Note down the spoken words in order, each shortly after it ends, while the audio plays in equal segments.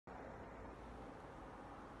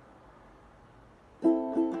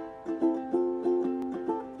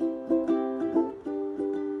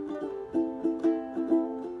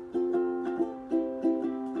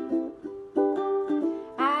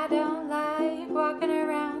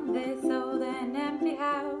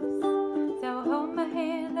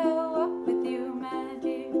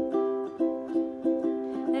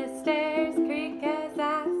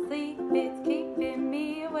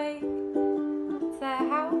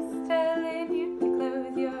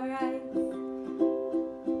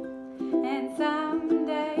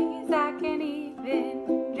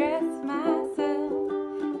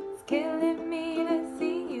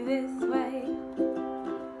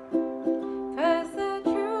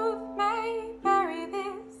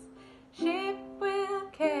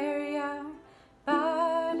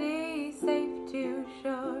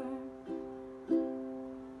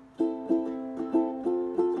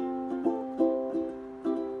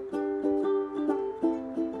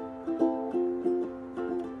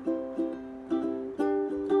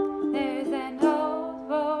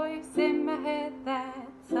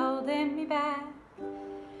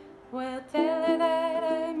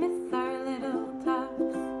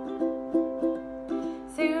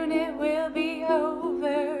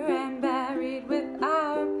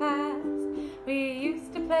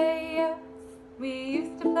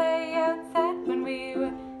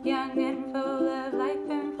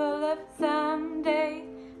of some days.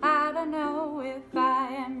 I don't know if I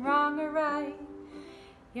am wrong or right.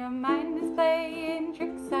 Your mind is playing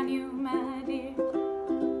tricks on you, my dear.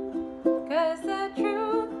 'Cause the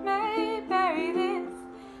truth may bury this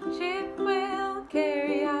ship will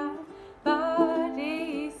carry our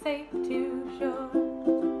bodies safe to shore.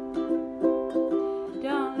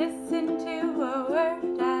 Don't listen to a word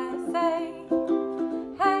I say.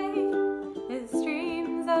 Hey, the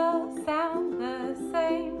streams all sound the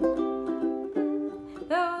same.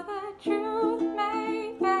 Though the truth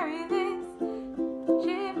may bury this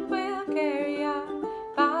ship will carry our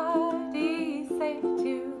bodies safe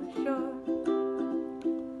to shore.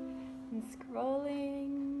 And scrolling.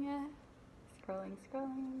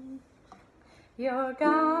 You're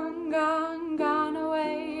gone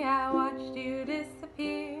away. I watched you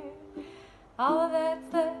disappear. All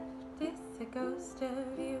that's left is a ghost of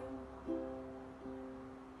you.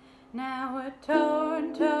 Now we're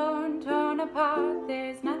torn apart.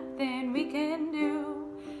 There's nothing we can do.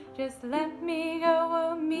 Just let me go,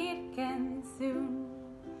 we'll meet again soon.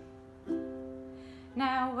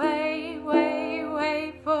 Now wait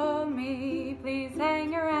for me. Please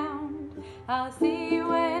hang around. I'll see you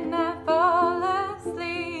when